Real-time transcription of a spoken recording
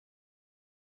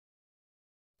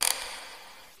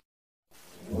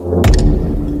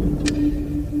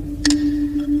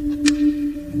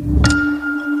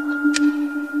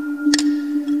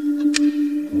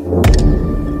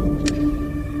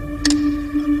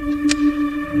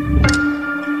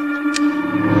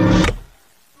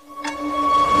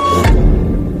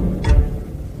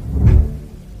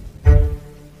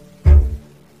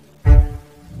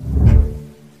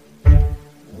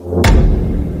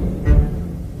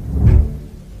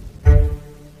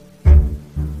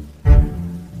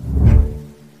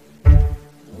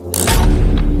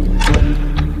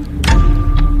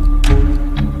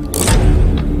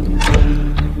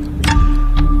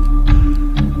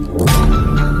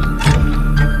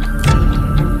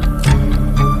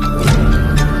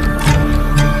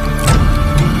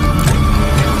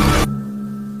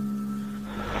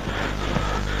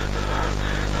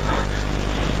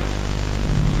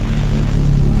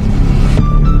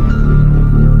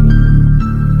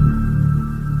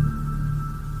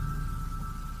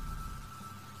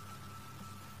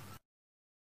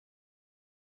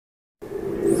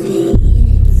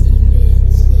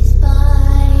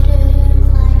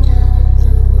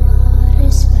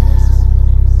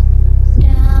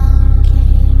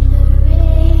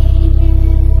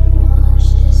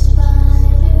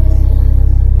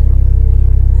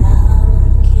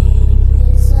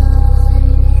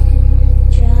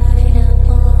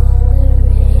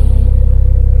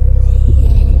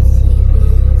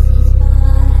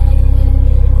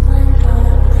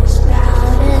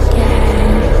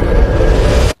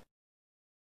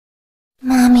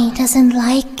Doesn't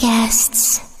like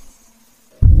guests.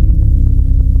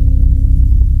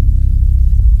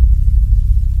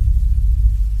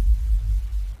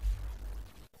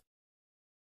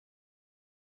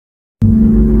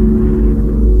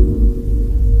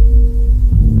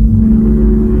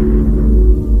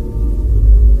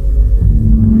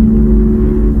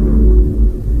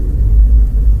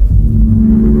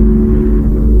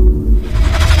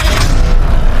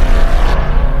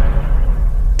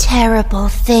 Terrible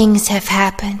things have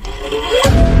happened.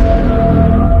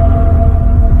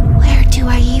 Where do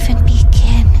I even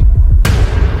begin?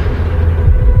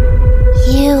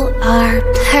 You are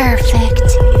perfect.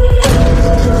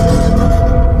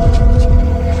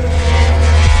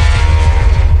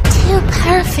 Too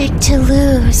perfect to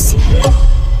lose.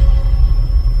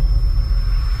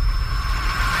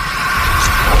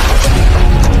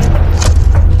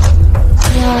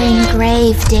 You're in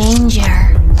grave danger.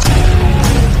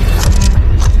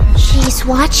 She's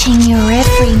watching your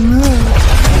every move.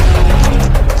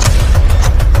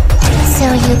 So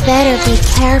you better be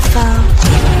careful.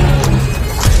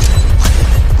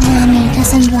 Mommy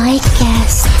doesn't like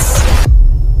guests.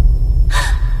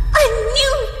 A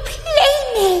new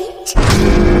playmate!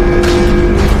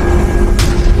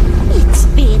 It's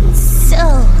been so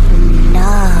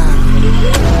long.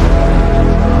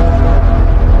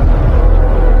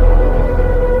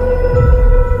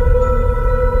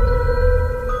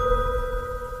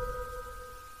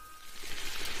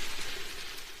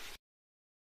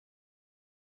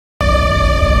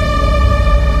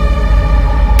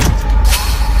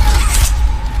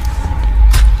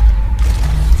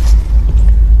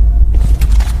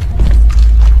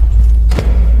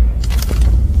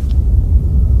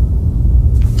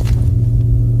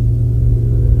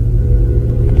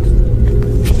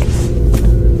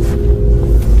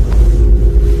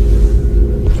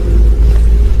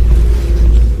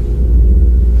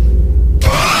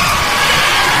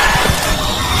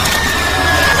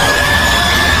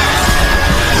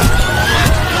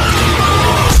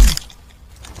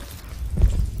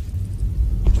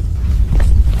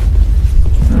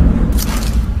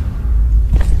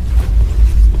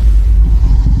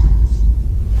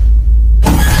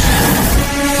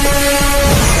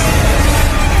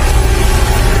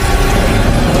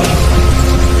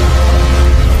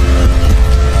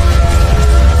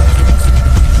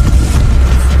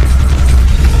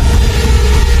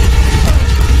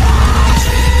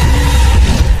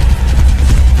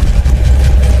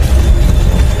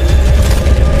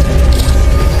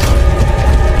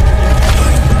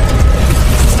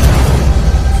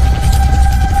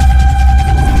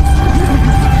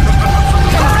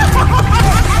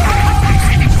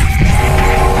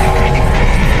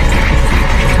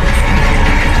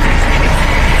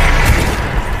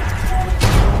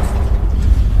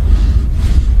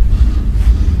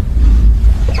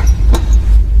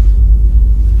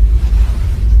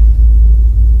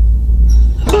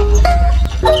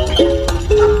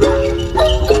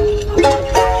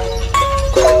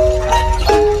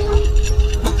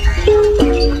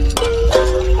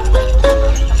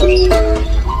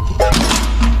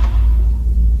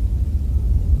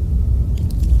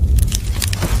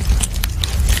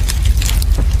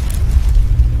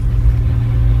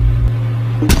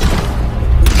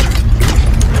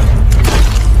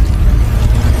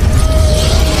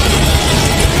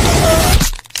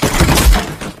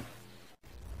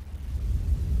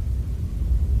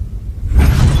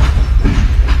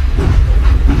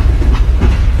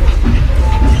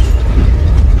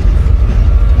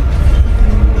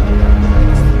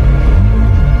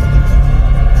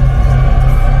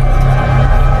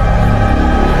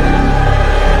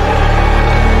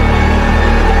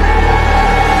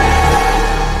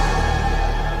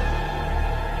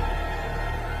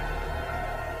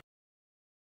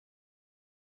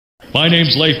 My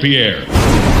name's Leif Pierre. And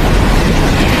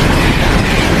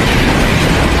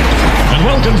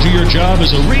welcome to your job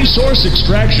as a resource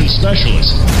extraction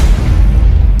specialist.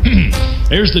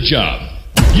 Here's the job.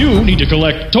 You need to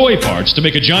collect toy parts to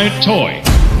make a giant toy.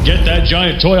 Get that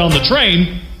giant toy on the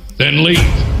train, then leave.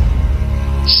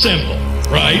 Simple,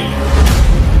 right?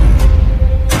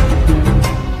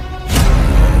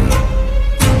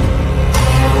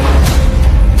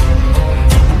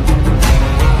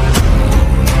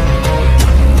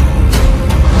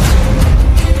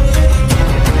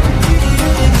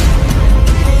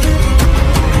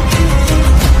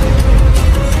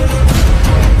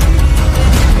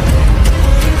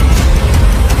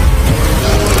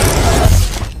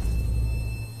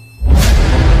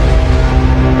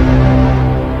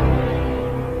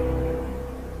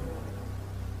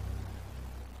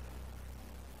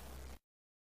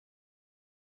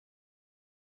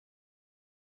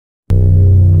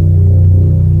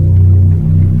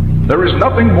 There is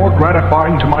nothing more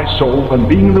gratifying to my soul than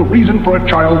being the reason for a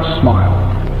child's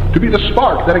smile, to be the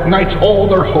spark that ignites all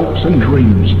their hopes and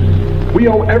dreams. We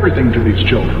owe everything to these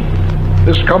children.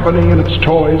 This company and its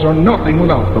toys are nothing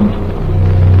without them.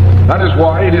 That is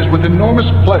why it is with enormous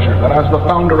pleasure that as the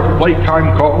founder of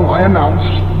Playtime Co., I announce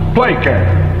Playcare,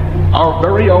 our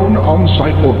very own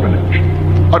on-site orphanage.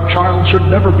 A child should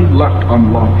never be left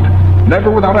unloved,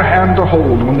 never without a hand to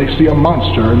hold when they see a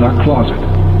monster in their closet.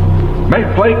 May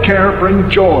Playcare bring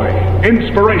joy,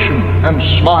 inspiration, and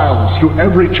smiles to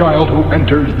every child who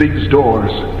enters these doors.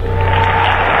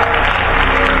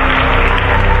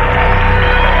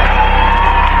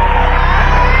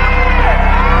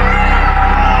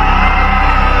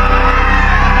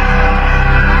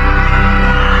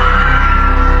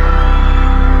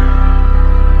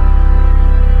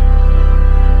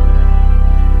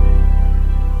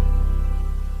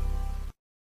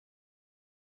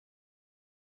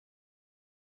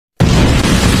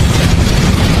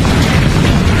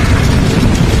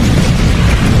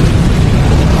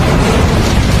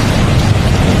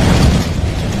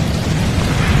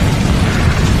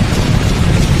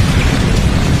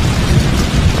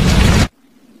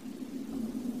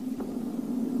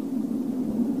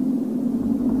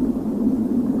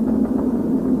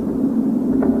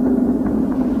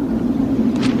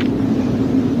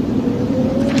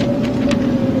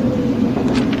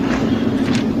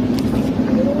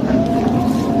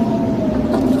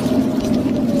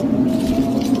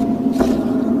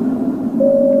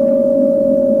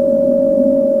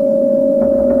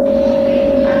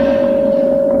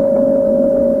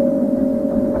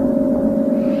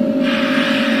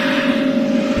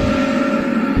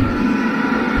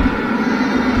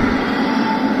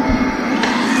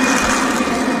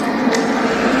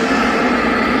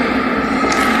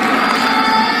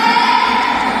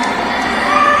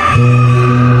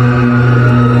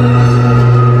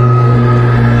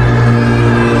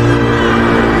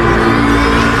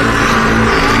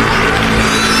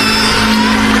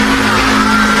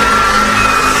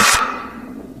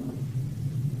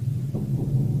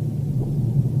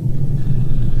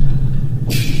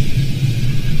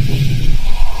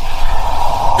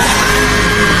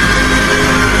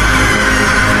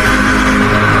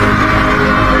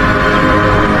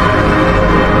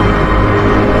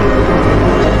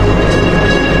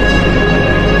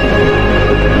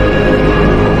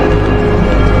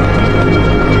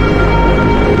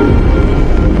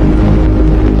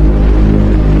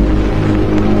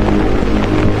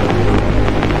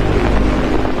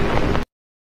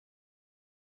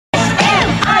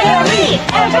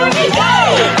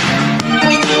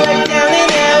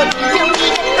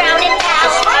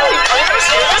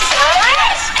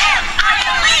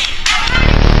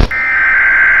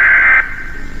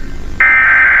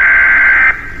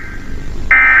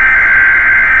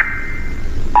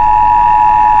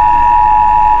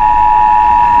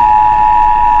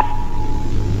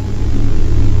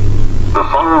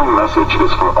 message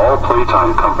is for all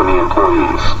Playtime Company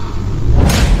employees.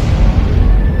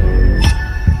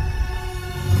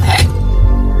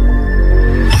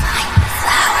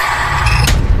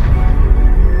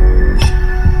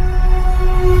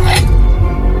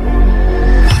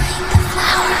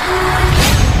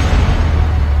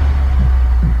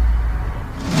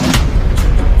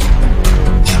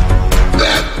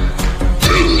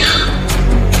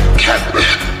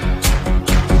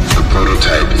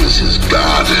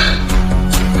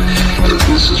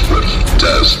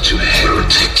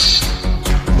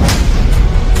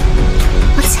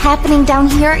 Happening down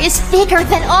here is bigger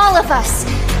than all of us.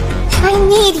 I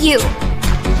need you.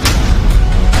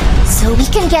 So we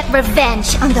can get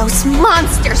revenge on those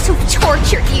monsters who've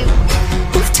tortured you.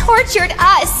 Who've tortured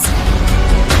us.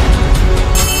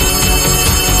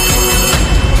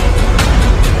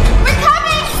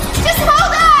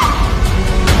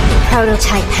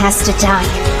 prototype has to die.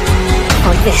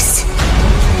 For this.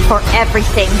 For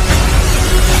everything.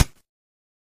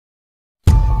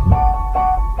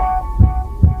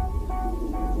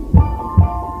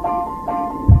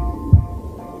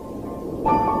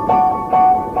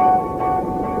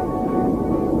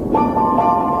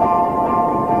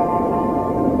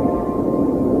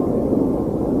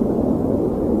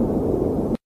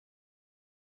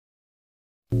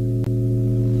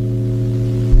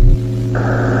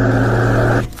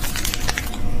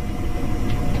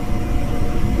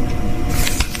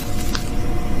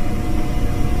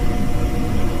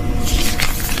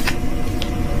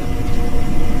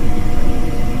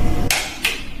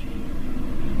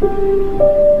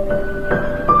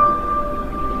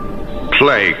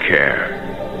 Play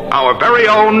Care, our very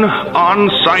own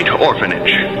on-site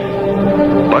orphanage.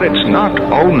 But it's not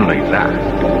only that.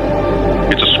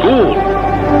 It's a school,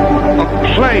 a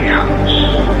playhouse,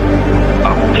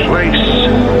 a place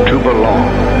to belong.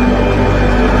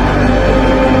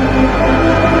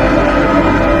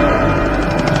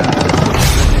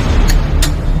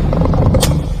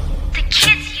 The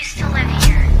kids used to live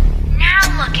here. Now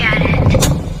look at it.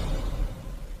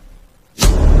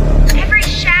 Every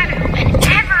shadow and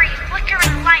every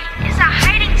flickering light is a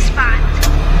hiding spot.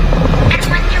 And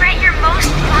when you're at your most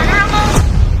vulnerable,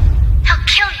 he'll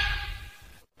kill you.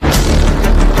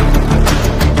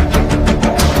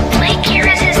 Playcare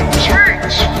is his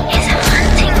church, his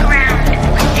hunting ground,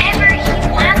 whatever he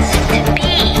wants it to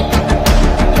be.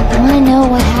 I want to know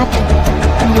what happened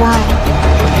and why.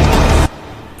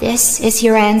 This is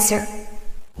your answer.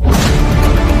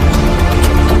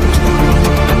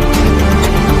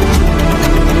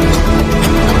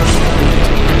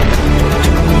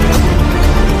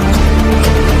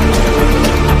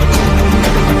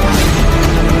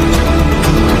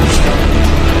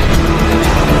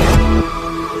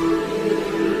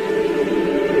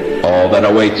 All that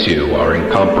awaits you are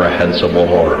incomprehensible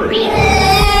horrors.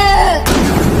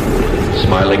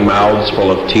 Smiling mouths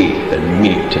full of teeth and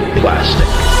meat and plastic.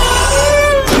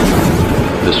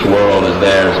 This world is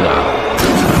theirs now.